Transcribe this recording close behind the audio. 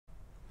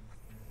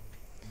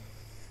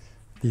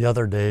The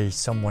other day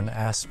someone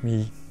asked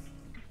me,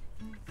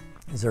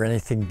 is there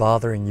anything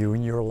bothering you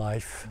in your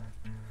life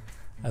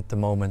at the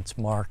moment,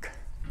 Mark?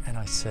 And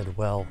I said,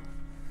 well,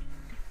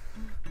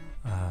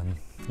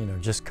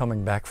 just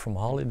coming back from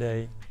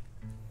holiday,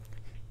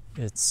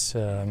 it's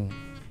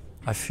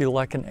I feel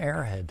like an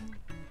airhead,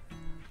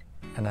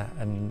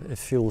 and it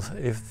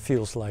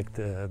feels like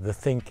the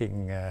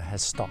thinking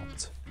has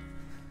stopped,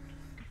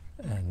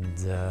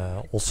 and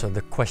also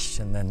the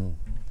question then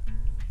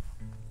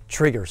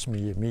triggers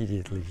me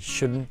immediately.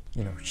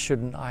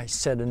 Shouldn't I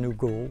set a new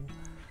goal?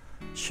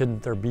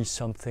 Shouldn't there be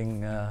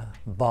something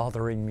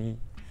bothering me?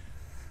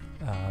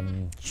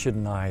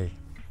 Shouldn't I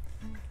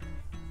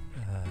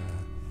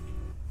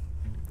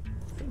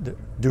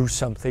do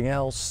something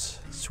else,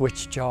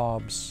 switch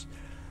jobs?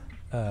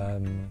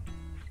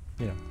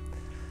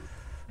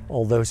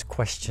 All those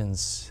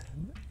questions.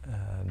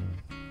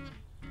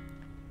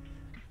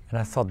 And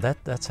I thought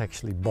that's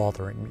actually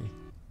bothering me.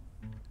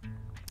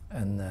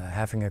 And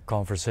having a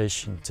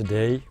conversation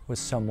today with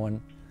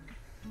someone,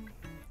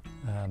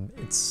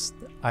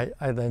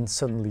 I then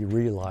suddenly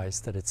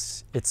realized that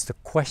it's the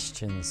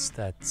questions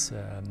that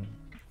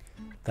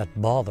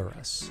bother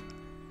us.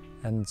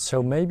 And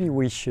so maybe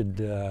we should,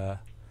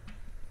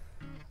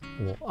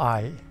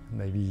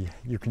 maybe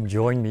you can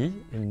join me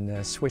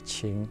in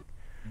switching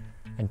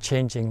and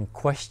changing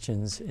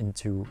questions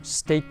into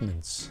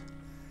statements,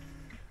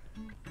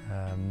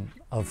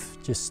 of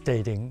just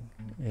stating,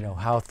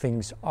 how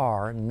things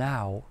are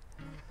now,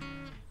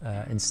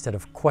 instead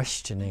of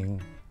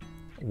questioning,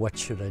 what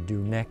should I do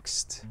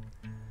next?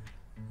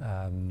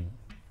 Am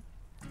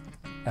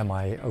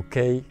I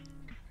okay?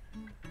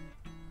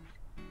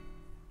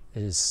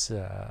 The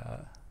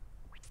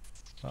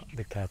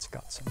cat's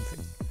got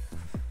something.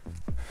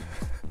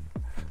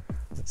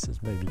 This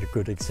is maybe a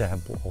good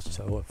example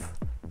also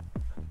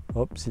of,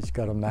 oops, he's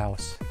got a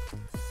mouse.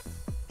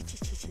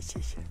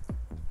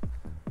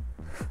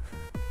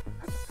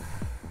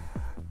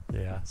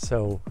 Yeah,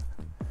 so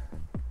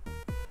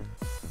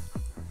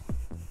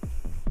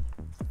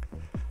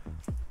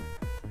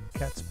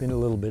cat's been a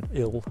little bit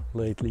ill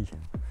lately,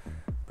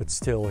 but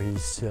still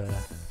he's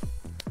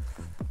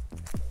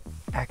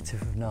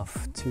active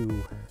enough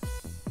to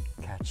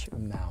catch a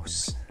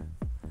mouse.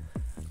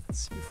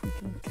 Let's see if we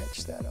can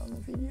catch that on the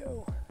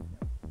video.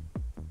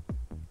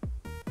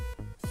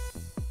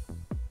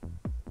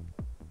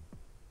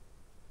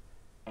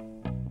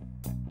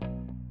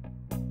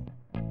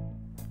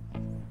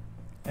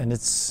 And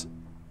it's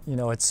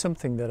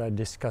something that I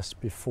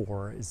discussed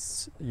before.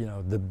 It's,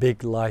 the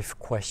big life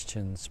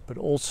questions, but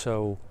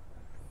also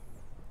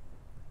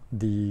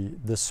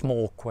the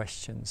small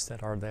questions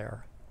that are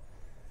there.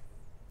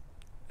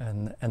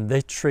 And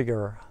they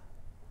trigger,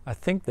 I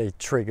think they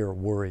trigger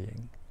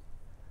worrying.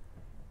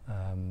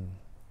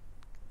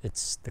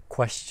 It's the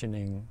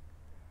questioning,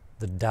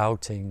 the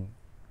doubting,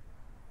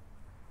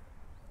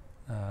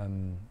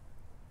 and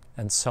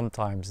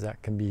sometimes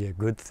that can be a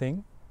good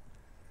thing.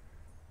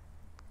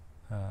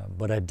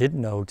 But I did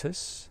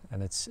notice,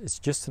 and it's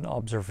just an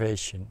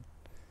observation,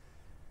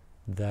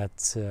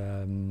 that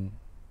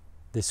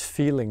this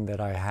feeling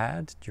that I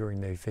had during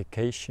the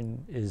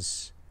vacation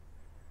is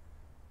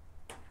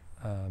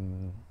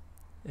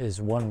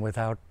one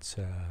without,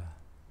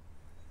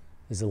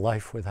 is a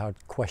life without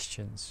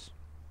questions.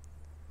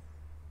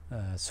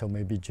 So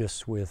maybe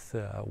just with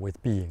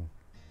being.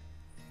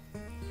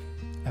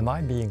 Am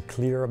I being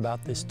clear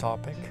about this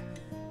topic?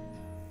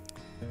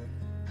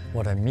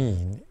 What I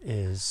mean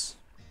is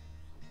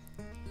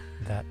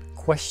that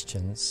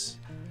questions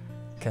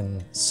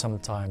can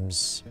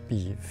sometimes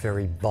be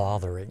very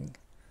bothering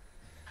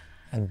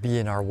and be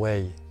in our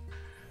way,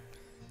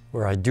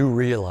 where I do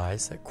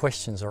realize that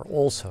questions are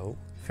also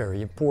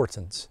very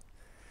important.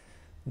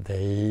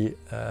 They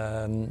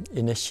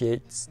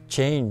initiate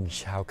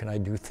change. How can I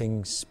do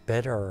things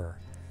better?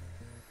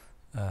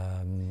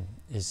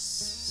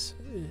 Is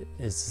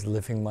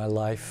living my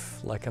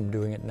life like I'm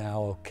doing it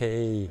now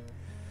okay?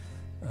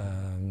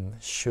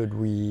 Should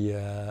we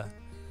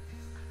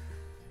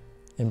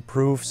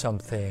improve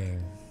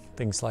something?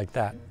 Things like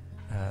that.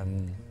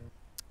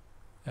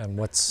 And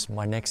what's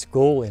my next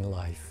goal in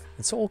life?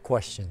 It's all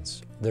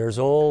questions. There's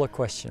all a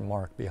question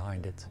mark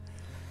behind it.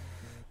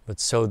 But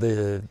so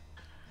the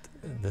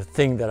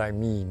thing that I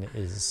mean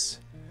is,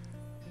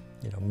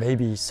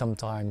 maybe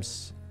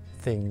sometimes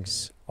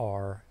things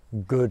are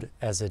good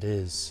as it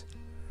is.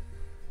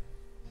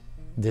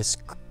 This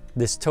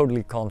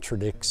totally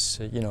contradicts,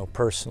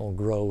 personal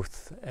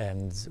growth,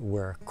 and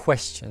where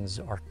questions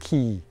are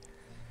key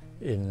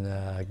in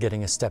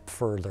getting a step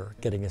further,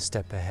 getting a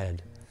step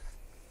ahead.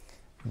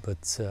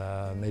 But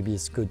maybe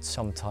it's good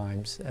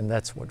sometimes, and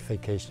that's what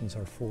vacations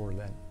are for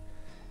then,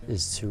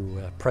 is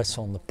to press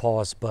on the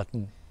pause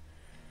button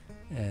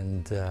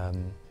and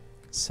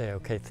say,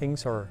 okay,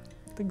 things are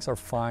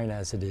fine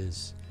as it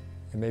is.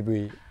 And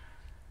maybe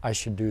I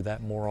should do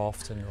that more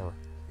often, or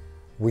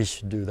we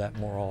should do that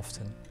more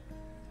often.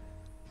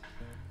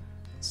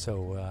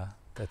 So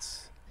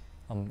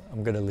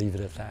I'm going to leave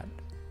it at that.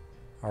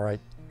 All right,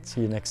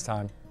 see you next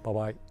time.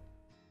 Bye-bye.